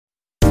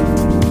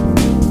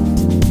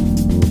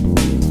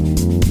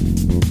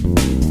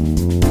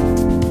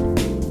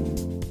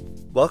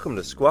Welcome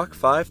to Squawk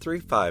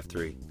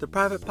 5353, the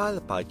Private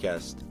Pilot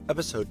Podcast,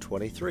 episode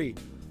 23.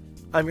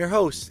 I'm your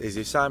host,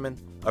 Izzy Simon,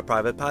 a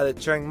private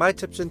pilot sharing my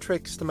tips and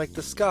tricks to make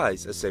the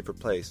skies a safer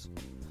place.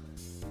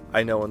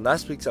 I know in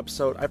last week's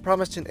episode I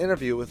promised an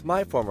interview with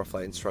my former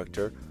flight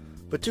instructor,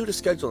 but due to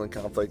scheduling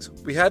conflicts,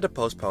 we had to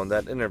postpone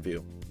that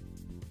interview.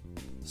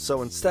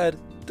 So instead,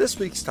 this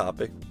week's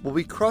topic will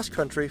be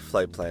cross-country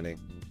flight planning.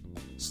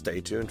 Stay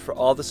tuned for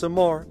all this and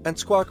more and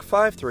Squawk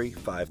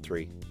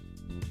 5353.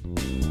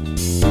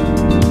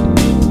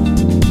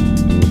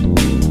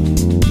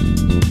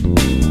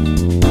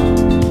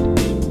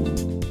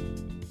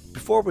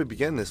 Before we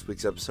begin this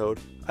week's episode,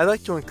 I'd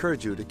like to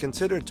encourage you to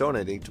consider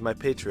donating to my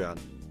Patreon.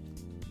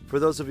 For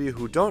those of you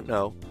who don't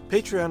know,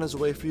 Patreon is a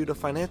way for you to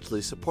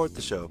financially support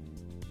the show.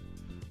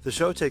 The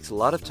show takes a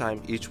lot of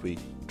time each week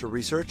to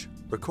research,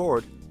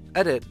 record,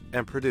 edit,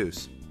 and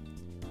produce.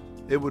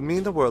 It would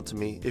mean the world to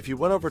me if you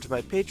went over to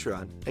my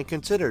Patreon and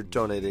considered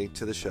donating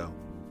to the show.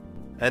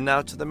 And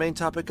now to the main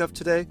topic of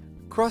today,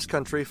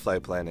 cross-country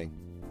flight planning.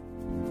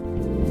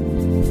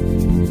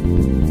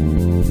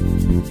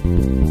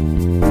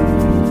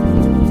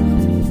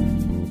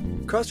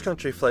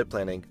 Cross-country flight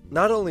planning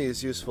not only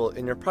is useful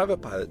in your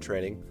private pilot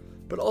training,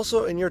 but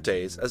also in your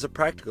days as a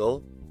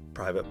practical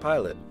private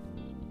pilot.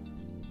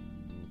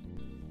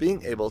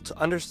 Being able to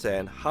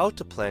understand how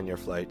to plan your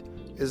flight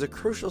is a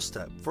crucial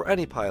step for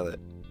any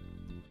pilot.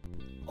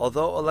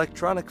 Although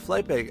electronic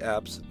flight bag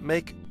apps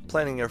make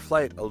planning your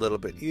flight a little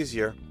bit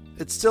easier,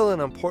 it's still an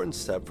important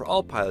step for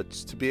all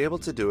pilots to be able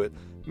to do it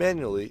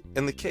manually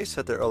in the case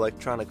that their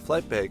electronic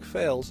flight bag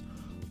fails,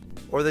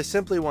 or they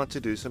simply want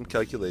to do some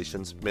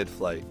calculations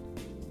mid-flight.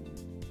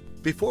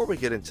 Before we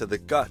get into the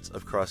guts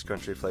of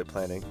cross-country flight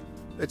planning,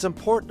 it's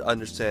important to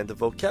understand the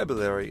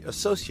vocabulary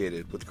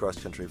associated with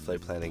cross-country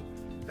flight planning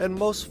and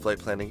most flight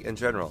planning in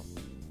general.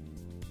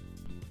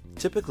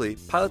 Typically,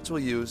 pilots will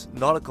use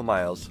nautical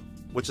miles,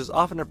 which is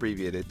often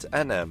abbreviated to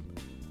NM,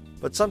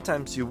 but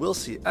sometimes you will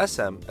see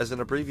SM as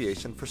an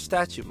abbreviation for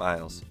statute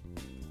miles.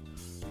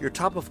 Your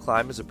top of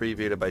climb is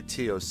abbreviated by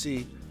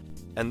TOC,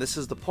 and this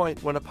is the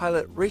point when a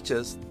pilot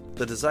reaches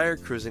the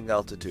desired cruising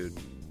altitude.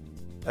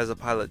 As a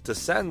pilot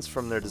descends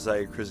from their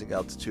desired cruising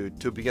altitude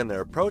to begin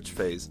their approach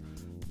phase,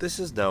 this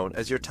is known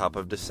as your top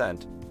of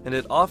descent, and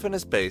it often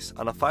is based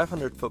on a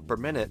 500 foot per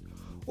minute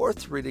or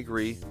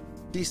 3-degree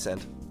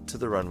descent to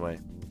the runway.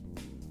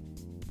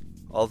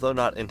 Although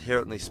not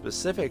inherently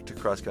specific to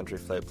cross-country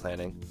flight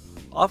planning,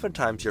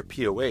 oftentimes your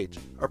POH,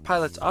 or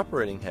Pilot's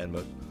Operating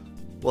Handbook,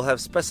 will have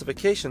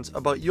specifications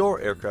about your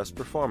aircraft's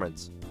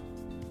performance.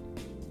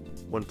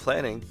 When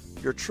planning,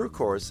 your true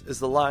course is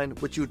the line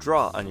which you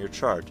draw on your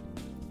chart.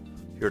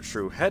 Your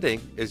true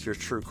heading is your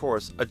true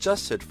course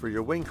adjusted for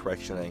your wing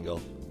correction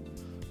angle.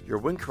 Your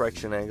wing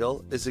correction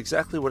angle is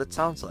exactly what it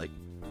sounds like.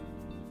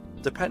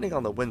 Depending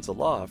on the winds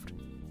aloft,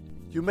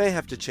 you may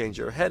have to change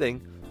your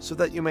heading so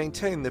that you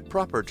maintain the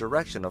proper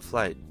direction of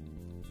flight.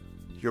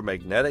 Your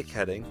magnetic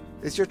heading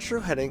is your true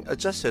heading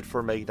adjusted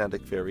for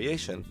magnetic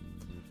variation,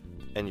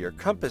 and your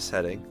compass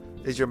heading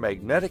is your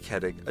magnetic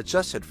heading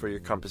adjusted for your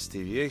compass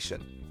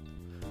deviation.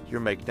 Your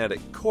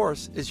magnetic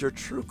course is your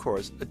true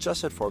course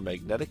adjusted for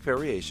magnetic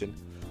variation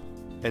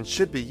and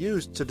should be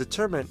used to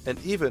determine an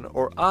even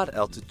or odd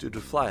altitude to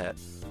fly at,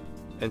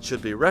 and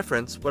should be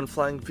referenced when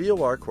flying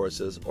VOR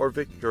courses or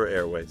Victor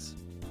Airways.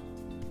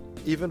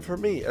 Even for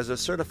me as a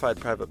certified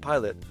private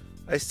pilot,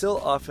 I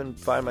still often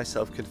find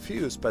myself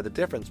confused by the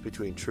difference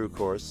between true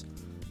course,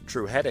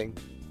 true heading,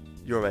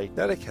 your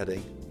magnetic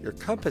heading, your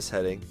compass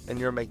heading, and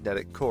your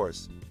magnetic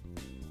course.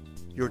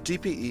 Your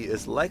DPE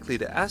is likely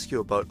to ask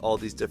you about all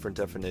these different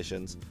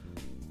definitions,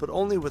 but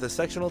only with a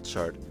sectional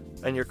chart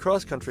and your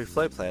cross-country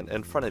flight plan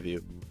in front of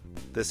you.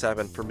 This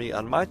happened for me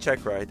on my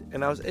check ride,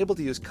 and I was able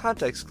to use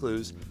context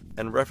clues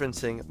and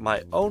referencing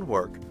my own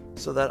work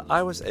so that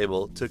I was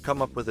able to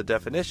come up with a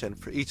definition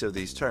for each of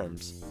these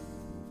terms.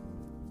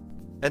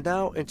 And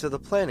now into the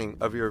planning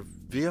of your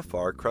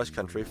VFR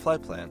cross-country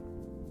flight plan.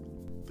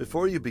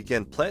 Before you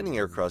begin planning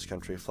your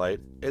cross-country flight,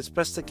 it's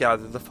best to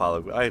gather the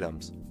following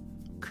items: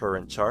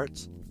 current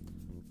charts,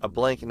 a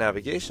blank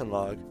navigation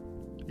log,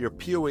 your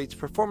POH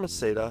performance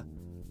data,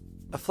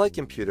 a flight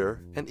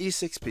computer, an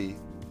E6P,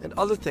 and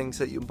other things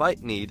that you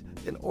might need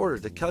in order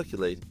to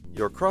calculate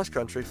your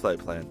cross-country flight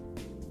plan.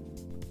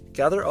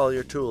 Gather all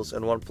your tools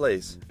in one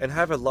place and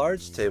have a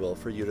large table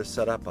for you to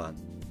set up on.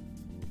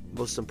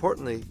 Most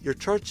importantly, your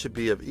chart should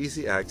be of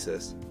easy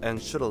access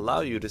and should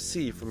allow you to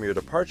see from your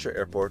departure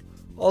airport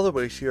all the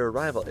way to your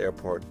arrival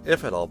airport,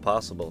 if at all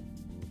possible.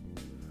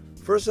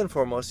 First and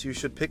foremost, you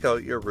should pick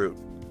out your route.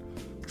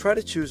 Try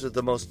to choose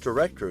the most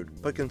direct route,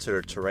 but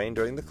consider terrain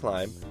during the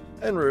climb,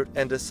 en route,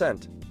 and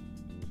descent.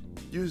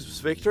 Use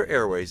Victor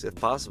Airways if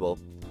possible,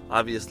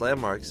 obvious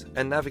landmarks,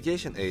 and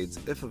navigation aids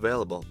if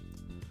available.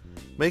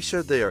 Make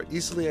sure they are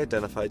easily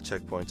identified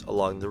checkpoints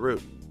along the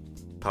route.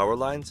 Power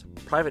lines,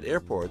 private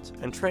airports,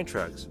 and train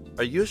tracks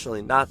are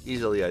usually not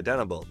easily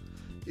identifiable,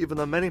 even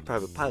though many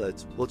private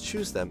pilots will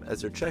choose them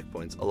as their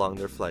checkpoints along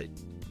their flight.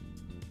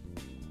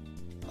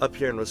 Up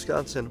here in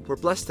Wisconsin, we're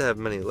blessed to have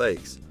many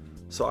lakes,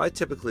 so I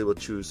typically will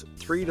choose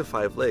 3 to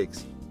 5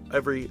 lakes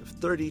every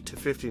 30 to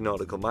 50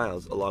 nautical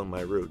miles along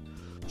my route,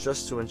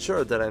 just to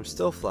ensure that I'm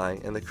still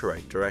flying in the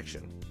correct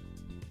direction.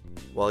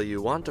 While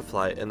you want to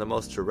fly in the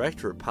most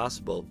direct route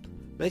possible,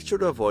 make sure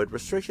to avoid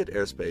restricted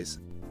airspace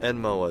and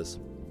MOAs.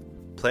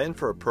 Plan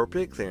for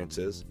appropriate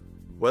clearances,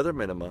 weather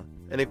minima,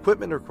 and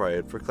equipment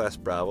required for Class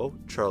Bravo,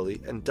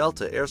 Charlie, and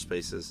Delta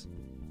airspaces.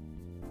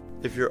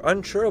 If you're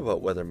unsure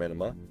about weather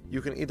minima,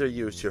 you can either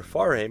use your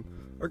FAR-AIM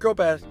or go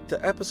back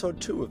to episode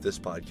 2 of this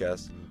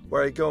podcast,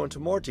 where I go into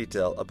more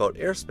detail about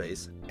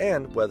airspace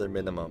and weather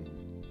minimum.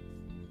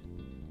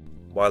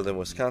 While in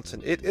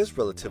Wisconsin it is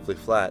relatively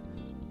flat,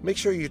 make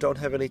sure you don't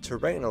have any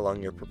terrain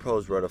along your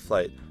proposed route of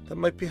flight that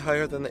might be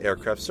higher than the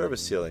aircraft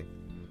service ceiling.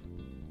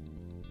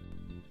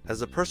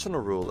 As a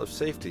personal rule of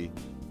safety,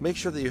 make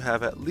sure that you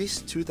have at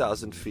least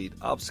 2,000 feet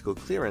obstacle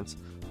clearance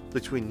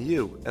between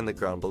you and the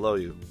ground below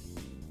you.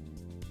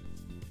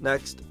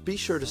 Next, be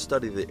sure to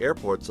study the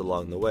airports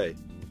along the way.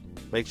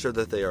 Make sure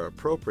that they are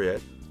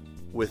appropriate,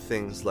 with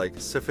things like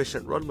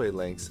sufficient runway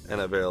lengths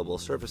and available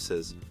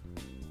services.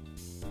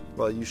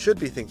 While you should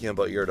be thinking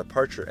about your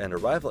departure and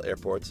arrival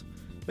airports,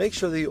 make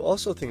sure that you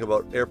also think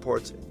about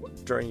airports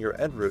during your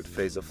en route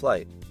phase of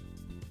flight.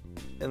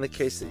 In the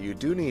case that you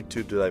do need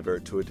to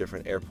divert to a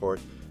different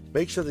airport,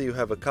 make sure that you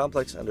have a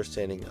complex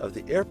understanding of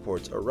the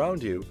airports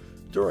around you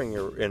during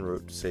your en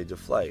route stage of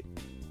flight.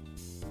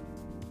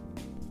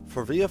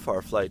 For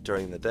VFR flight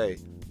during the day,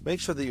 make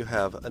sure that you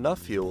have enough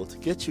fuel to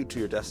get you to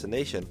your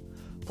destination,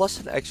 plus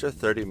an extra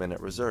 30-minute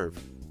reserve.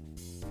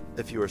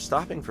 If you are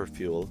stopping for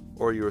fuel,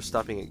 or you are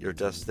stopping at your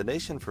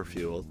destination for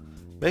fuel,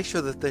 make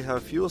sure that they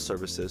have fuel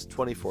services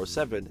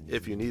 24/7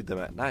 if you need them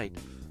at night,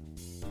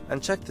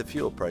 and check the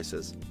fuel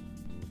prices.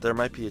 There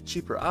might be a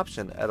cheaper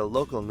option at a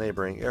local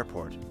neighboring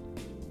airport.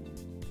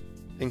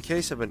 In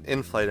case of an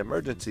in-flight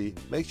emergency,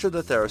 make sure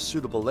that there are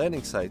suitable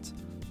landing sites,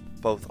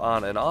 both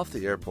on and off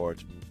the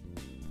airport.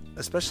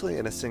 Especially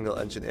in a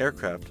single-engine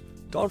aircraft,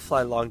 don't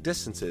fly long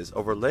distances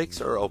over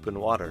lakes or open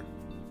water.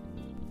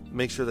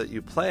 Make sure that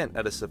you plan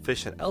at a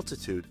sufficient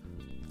altitude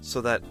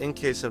so that in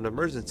case of an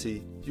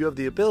emergency, you have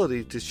the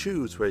ability to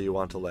choose where you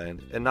want to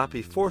land and not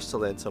be forced to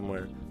land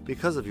somewhere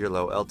because of your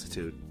low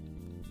altitude.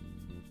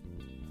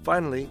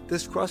 Finally,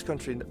 this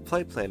cross-country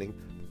flight planning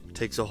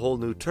takes a whole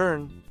new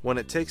turn when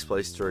it takes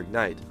place during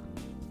night.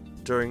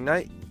 During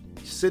night,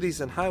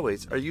 cities and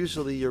highways are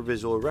usually your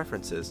visual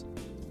references.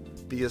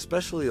 Be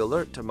especially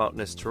alert to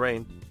mountainous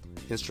terrain,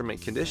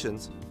 instrument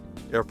conditions,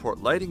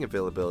 airport lighting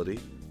availability,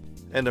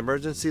 and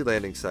emergency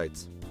landing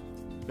sites.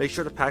 Make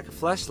sure to pack a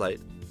flashlight,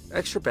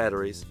 extra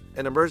batteries,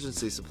 and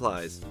emergency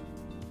supplies.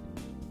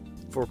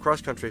 For a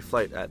cross-country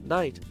flight at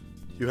night,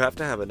 you have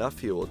to have enough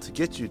fuel to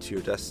get you to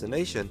your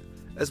destination,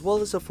 as well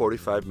as a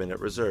 45-minute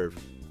reserve.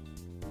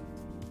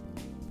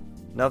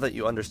 Now that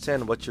you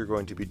understand what you're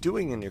going to be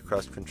doing in your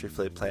cross-country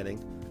flight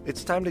planning,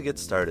 it's time to get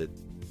started.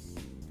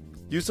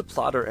 Use a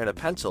plotter and a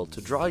pencil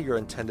to draw your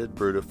intended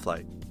route of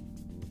flight.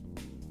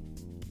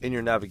 In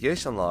your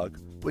navigation log,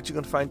 which you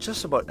can find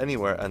just about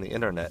anywhere on the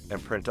internet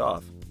and print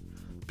off,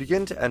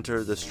 begin to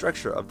enter the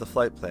structure of the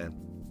flight plan.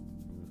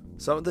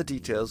 Some of the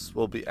details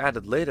will be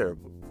added later,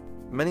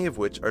 many of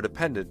which are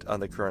dependent on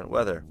the current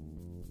weather.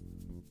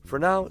 For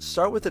now,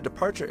 start with the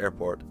departure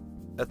airport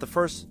at the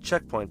first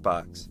checkpoint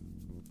box.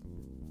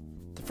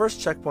 The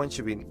first checkpoint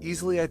should be an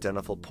easily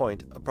identifiable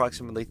point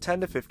approximately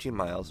 10 to 15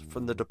 miles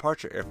from the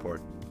departure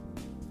airport.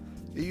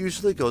 It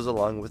usually goes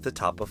along with the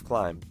top of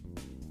climb.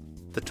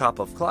 The top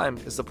of climb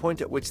is the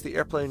point at which the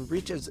airplane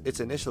reaches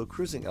its initial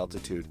cruising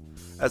altitude,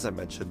 as I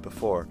mentioned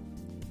before.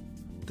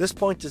 This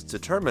point is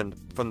determined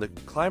from the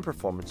climb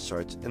performance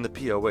charts in the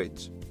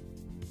POH.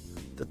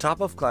 The top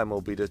of climb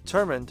will be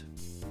determined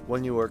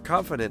when you are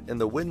confident in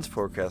the winds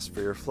forecast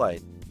for your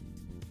flight.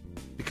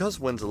 Because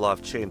winds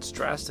aloft change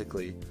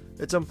drastically,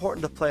 it's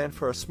important to plan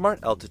for a smart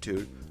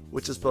altitude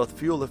which is both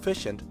fuel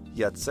efficient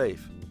yet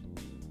safe.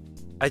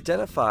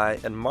 Identify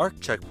and mark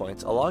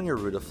checkpoints along your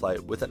route of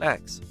flight with an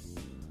X.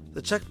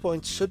 The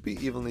checkpoints should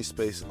be evenly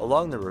spaced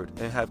along the route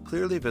and have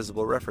clearly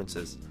visible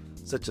references,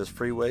 such as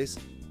freeways,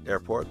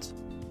 airports,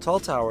 tall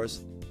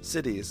towers,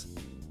 cities,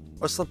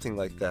 or something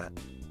like that.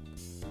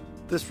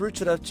 This route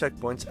should have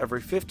checkpoints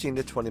every 15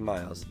 to 20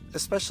 miles,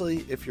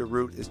 especially if your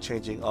route is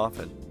changing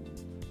often.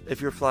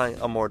 If you're flying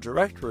a more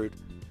direct route,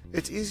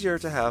 it's easier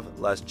to have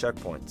less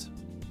checkpoints.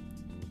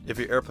 If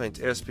your airplane's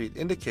airspeed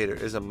indicator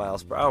is in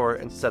miles per hour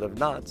instead of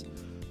knots,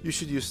 you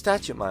should use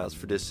statute miles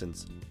for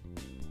distance.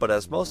 But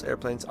as most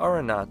airplanes are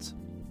in knots,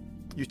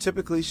 you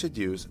typically should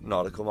use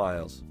nautical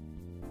miles.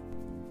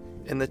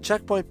 In the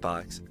checkpoint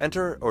box,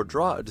 enter or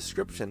draw a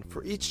description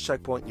for each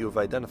checkpoint you have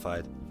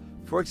identified.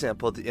 For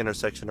example, the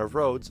intersection of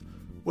roads,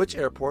 which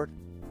airport,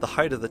 the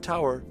height of the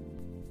tower,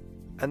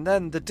 and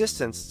then the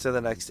distance to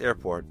the next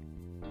airport.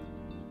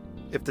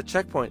 If the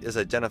checkpoint is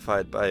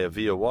identified by a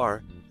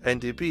VOR,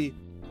 NDB,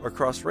 or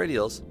cross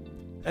radials,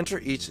 enter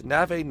each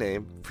NAVA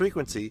name,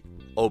 frequency,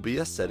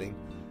 OBS setting,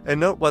 and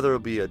note whether it will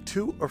be a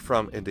to or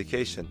from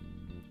indication.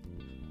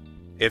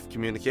 If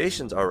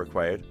communications are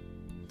required,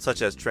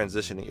 such as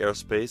transitioning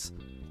airspace,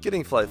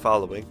 getting flight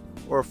following,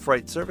 or a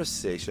freight service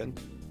station,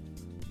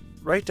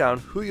 write down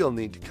who you'll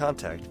need to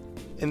contact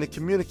in the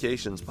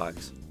communications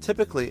box,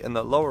 typically in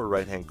the lower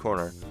right-hand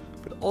corner,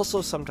 but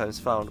also sometimes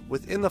found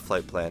within the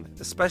flight plan,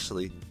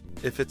 especially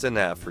if it's a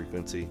nav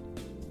frequency.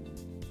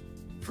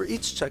 For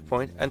each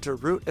checkpoint, enter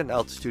route and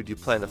altitude you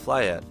plan to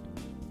fly at,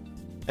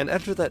 and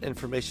enter that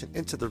information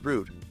into the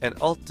route and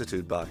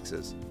altitude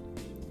boxes.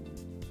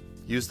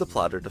 Use the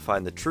plotter to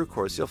find the true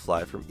course you'll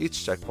fly from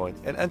each checkpoint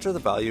and enter the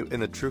value in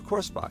the true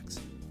course box.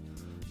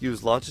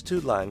 Use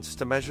longitude lines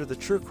to measure the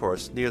true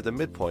course near the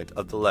midpoint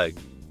of the leg.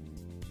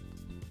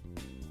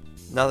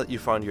 Now that you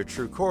found your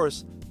true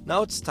course,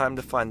 now it's time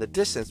to find the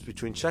distance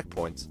between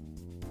checkpoints.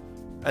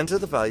 Enter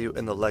the value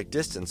in the leg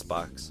distance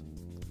box.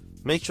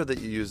 Make sure that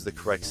you use the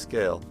correct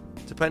scale,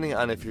 depending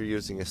on if you're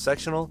using a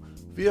sectional,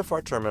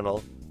 VFR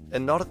terminal,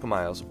 in nautical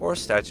miles or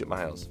statute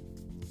miles.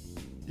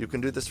 You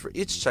can do this for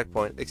each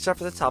checkpoint except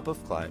for the top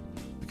of climb,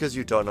 because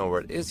you don't know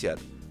where it is yet,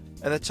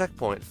 and the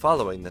checkpoint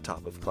following the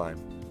top of climb.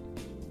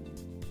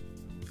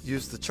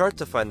 Use the chart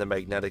to find the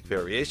magnetic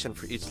variation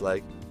for each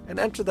leg and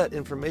enter that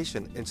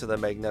information into the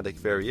magnetic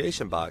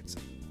variation box.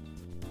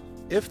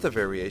 If the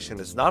variation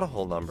is not a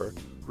whole number,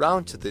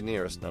 round to the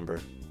nearest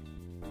number.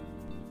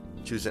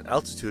 Choose an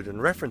altitude in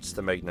reference to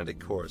the magnetic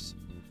course.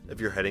 If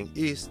you're heading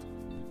east,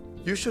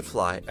 you should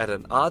fly at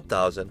an odd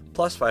 1,000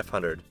 plus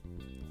 500.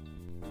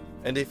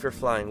 And if you're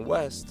flying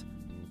west,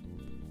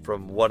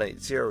 from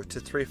 180 to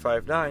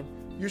 359,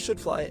 you should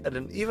fly at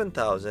an even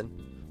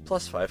 1,000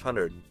 plus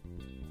 500.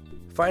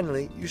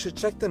 Finally, you should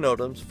check the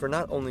NOTAMs for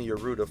not only your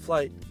route of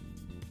flight,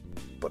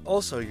 but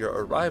also your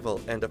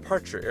arrival and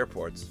departure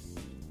airports.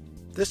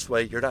 This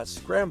way, you're not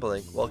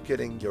scrambling while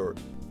getting your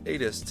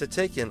ATIS to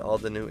take in all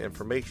the new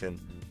information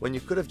when you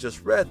could have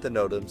just read the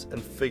NOTAMs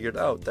and figured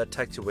out that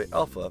taxiway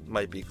alpha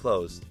might be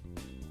closed.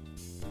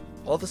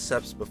 All the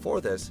steps before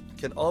this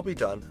can all be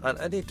done on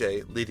any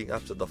day leading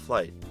up to the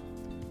flight.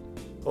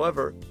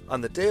 However,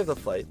 on the day of the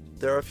flight,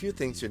 there are a few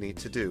things you need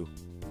to do.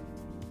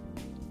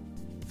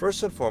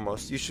 First and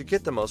foremost, you should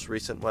get the most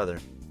recent weather.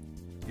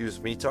 Use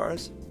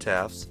METARs,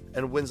 TAFs,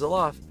 and winds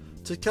aloft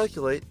to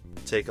calculate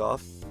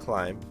takeoff,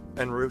 climb,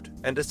 and route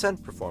and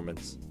descent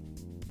performance.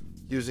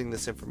 Using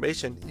this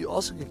information, you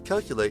also can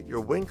calculate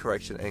your wind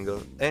correction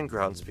angle and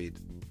ground speed.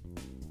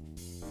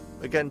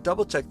 Again,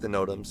 double check the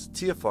NOTAMs,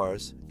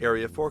 TFRs,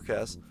 area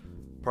forecasts,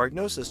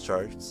 prognosis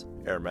charts,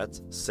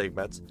 airmets,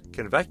 SIGMETs,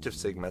 convective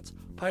SIGMETs,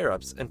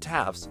 PIREPs, and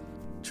TAFs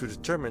to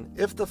determine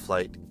if the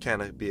flight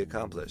can be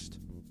accomplished.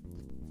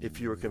 If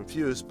you were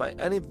confused by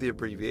any of the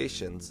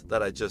abbreviations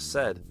that I just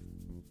said,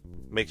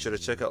 make sure to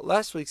check out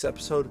last week's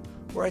episode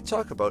where I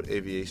talk about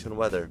aviation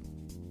weather.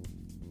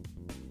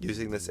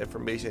 Using this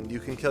information,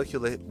 you can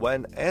calculate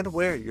when and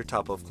where your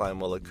top of climb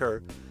will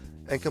occur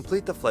and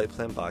complete the flight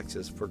plan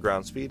boxes for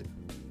ground speed,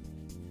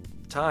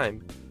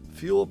 time,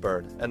 fuel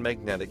burn, and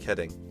magnetic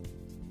heading.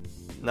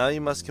 Now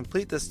you must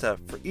complete this step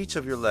for each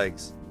of your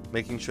legs,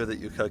 making sure that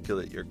you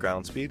calculate your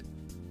ground speed,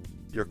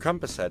 your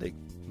compass heading,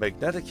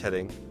 magnetic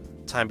heading,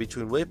 time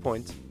between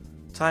waypoints,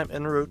 time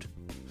en route,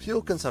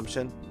 fuel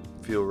consumption,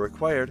 fuel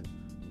required,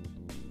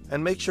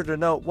 and make sure to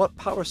note what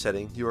power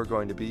setting you are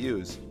going to be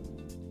used.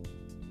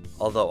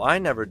 Although I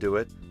never do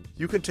it,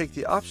 you can take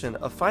the option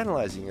of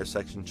finalizing your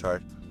section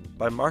chart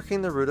by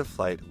marking the route of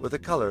flight with a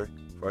color,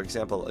 for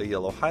example a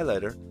yellow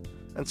highlighter,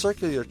 and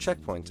circle your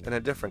checkpoints in a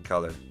different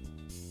color.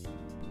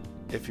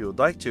 If you would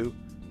like to,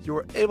 you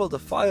are able to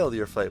file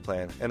your flight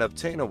plan and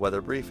obtain a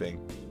weather briefing.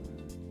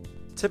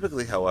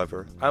 Typically,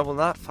 however, I will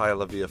not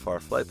file a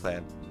VFR flight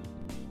plan,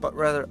 but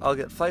rather I'll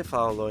get flight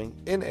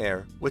following in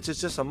air, which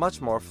is just a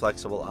much more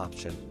flexible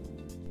option.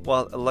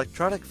 While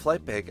electronic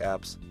flight bag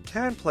apps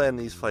can plan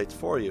these flights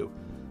for you,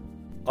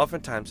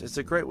 oftentimes it's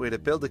a great way to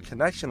build a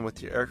connection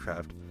with your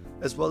aircraft,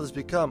 as well as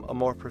become a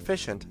more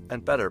proficient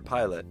and better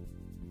pilot.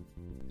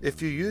 If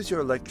you use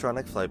your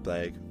electronic flight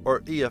bag,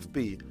 or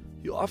EFB,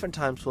 you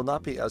oftentimes will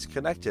not be as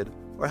connected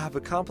or have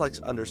a complex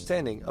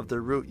understanding of the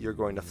route you're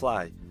going to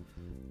fly.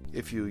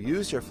 If you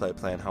use your flight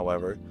plan,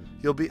 however,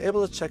 you'll be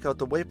able to check out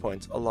the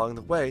waypoints along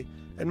the way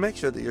and make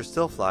sure that you're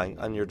still flying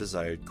on your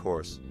desired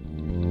course.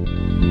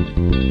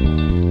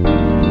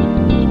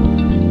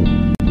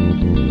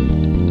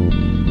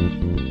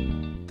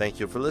 Thank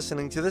you for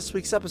listening to this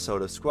week's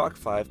episode of Squawk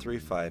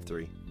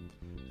 5353.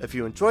 If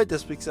you enjoyed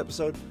this week's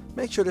episode,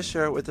 make sure to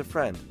share it with a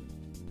friend.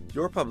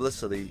 Your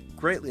publicity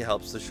greatly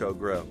helps the show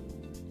grow.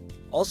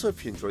 Also,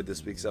 if you enjoyed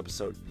this week's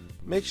episode,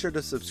 make sure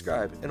to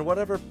subscribe in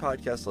whatever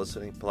podcast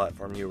listening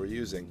platform you are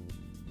using.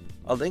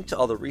 A link to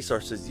all the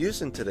resources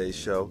used in today's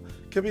show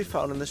can be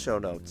found in the show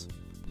notes.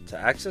 To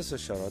access the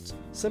show notes,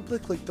 simply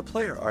click the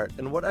player art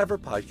in whatever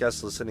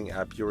podcast listening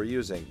app you are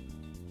using.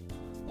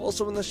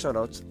 Also in the show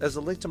notes is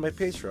a link to my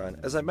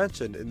Patreon, as I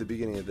mentioned in the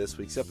beginning of this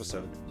week's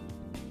episode.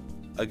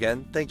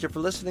 Again, thank you for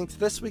listening to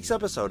this week's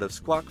episode of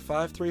Squawk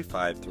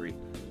 5353,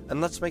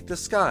 and let's make the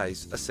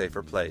skies a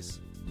safer place.